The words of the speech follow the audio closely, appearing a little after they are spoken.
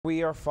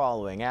We are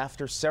following.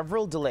 After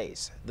several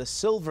delays, the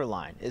Silver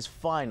Line is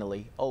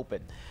finally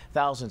open.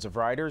 Thousands of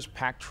riders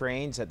packed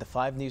trains at the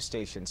 5 news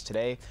stations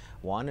today,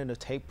 wanting to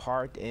take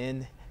part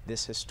in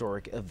this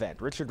historic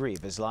event. Richard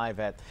Reeve is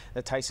live at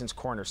the Tyson's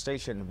Corner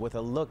station with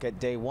a look at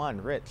day one.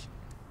 Rich.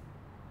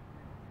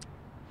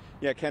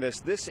 Yeah, Candace,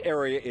 this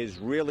area is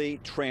really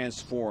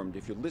transformed.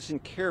 If you listen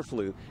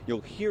carefully, you'll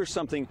hear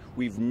something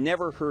we've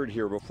never heard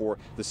here before,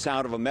 the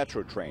sound of a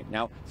metro train.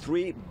 Now,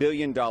 $3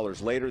 billion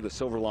later, the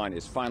Silver Line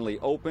is finally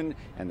open,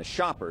 and the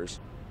shoppers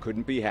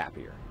couldn't be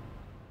happier.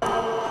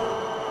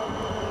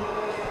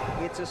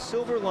 It's a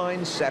Silver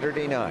Line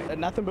Saturday night.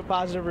 Nothing but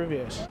positive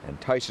reviews. And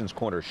Tyson's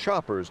Corner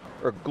shoppers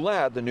are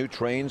glad the new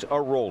trains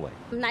are rolling.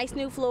 Nice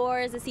new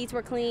floors, the seats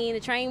were clean, the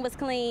train was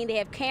clean, they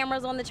have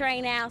cameras on the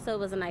train now, so it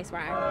was a nice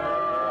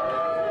ride.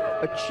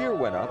 A cheer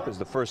went up as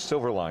the first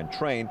Silver Line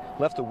train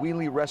left the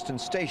Wheelie-Reston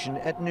station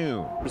at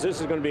noon. This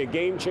is going to be a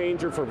game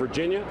changer for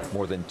Virginia.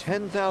 More than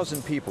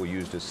 10,000 people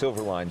used a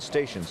Silver Line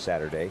station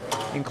Saturday,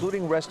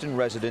 including Reston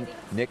resident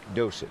Nick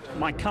Dossett.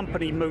 My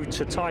company moved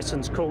to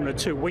Tyson's Corner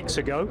 2 weeks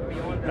ago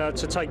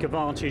to take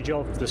advantage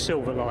of the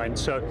Silver Line.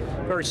 So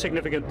very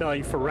significant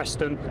day for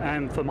Reston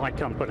and for my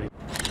company.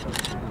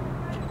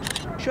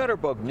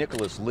 Shutterbug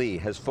Nicholas Lee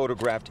has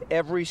photographed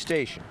every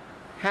station,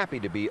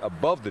 happy to be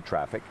above the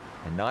traffic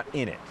and not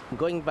in it.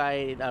 Going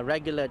by a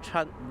regular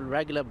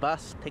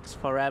bus takes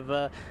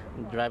forever.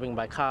 Driving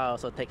by car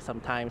also takes some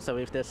time. So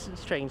if this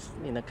train's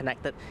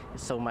connected,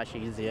 it's so much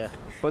easier.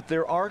 But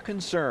there are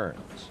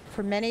concerns.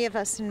 For many of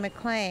us in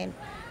McLean,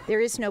 there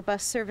is no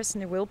bus service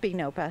and there will be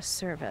no bus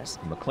service.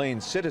 The McLean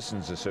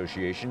Citizens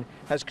Association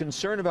has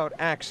concern about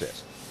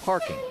access,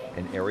 parking,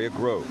 and area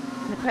growth.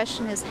 And the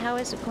question is, how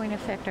is it going to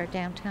affect our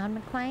downtown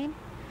McLean?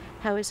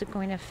 How is it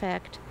going to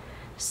affect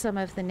some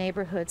of the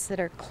neighborhoods that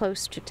are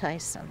close to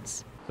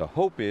Tyson's? The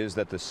hope is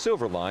that the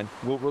Silver Line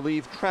will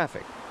relieve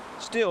traffic.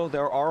 Still,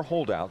 there are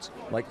holdouts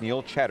like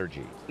Neil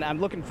Chatterjee. I'm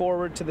looking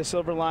forward to the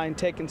Silver Line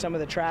taking some of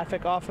the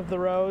traffic off of the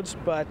roads,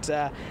 but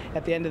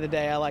at the end of the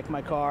day, I like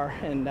my car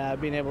and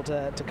being able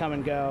to come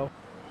and go.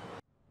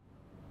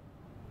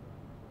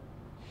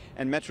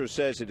 And Metro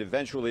says it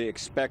eventually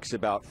expects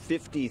about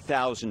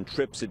 50,000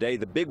 trips a day.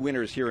 The big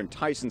winners here in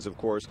Tyson's, of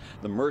course,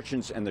 the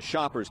merchants and the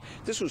shoppers.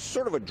 This was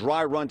sort of a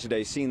dry run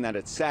today, seeing that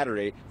it's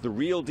Saturday. The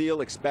real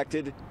deal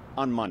expected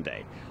on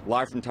Monday.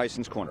 Live from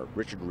Tyson's Corner,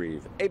 Richard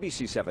Reeve,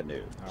 ABC 7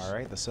 News. All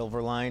right, the Silver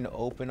Line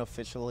open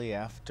officially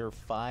after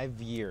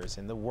 5 years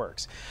in the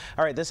works.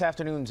 All right, this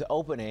afternoon's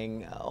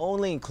opening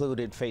only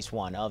included phase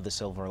 1 of the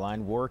Silver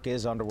Line. Work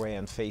is underway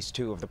on phase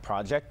 2 of the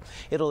project.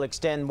 It'll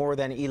extend more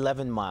than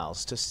 11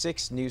 miles to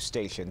 6 new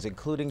stations,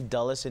 including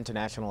Dulles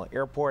International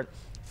Airport.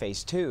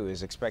 Phase 2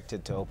 is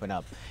expected to open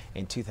up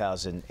in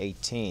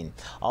 2018.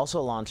 Also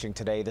launching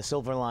today, the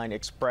Silver Line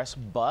Express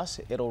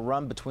bus. It'll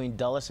run between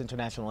Dulles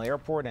International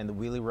Airport and the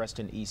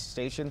Wheelie-Reston East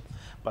Station.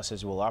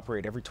 Buses will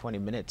operate every 20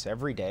 minutes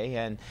every day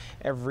and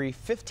every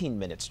 15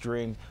 minutes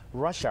during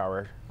rush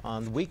hour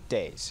on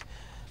weekdays.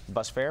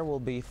 Bus fare will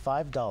be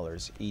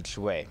 $5 each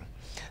way.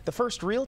 The first real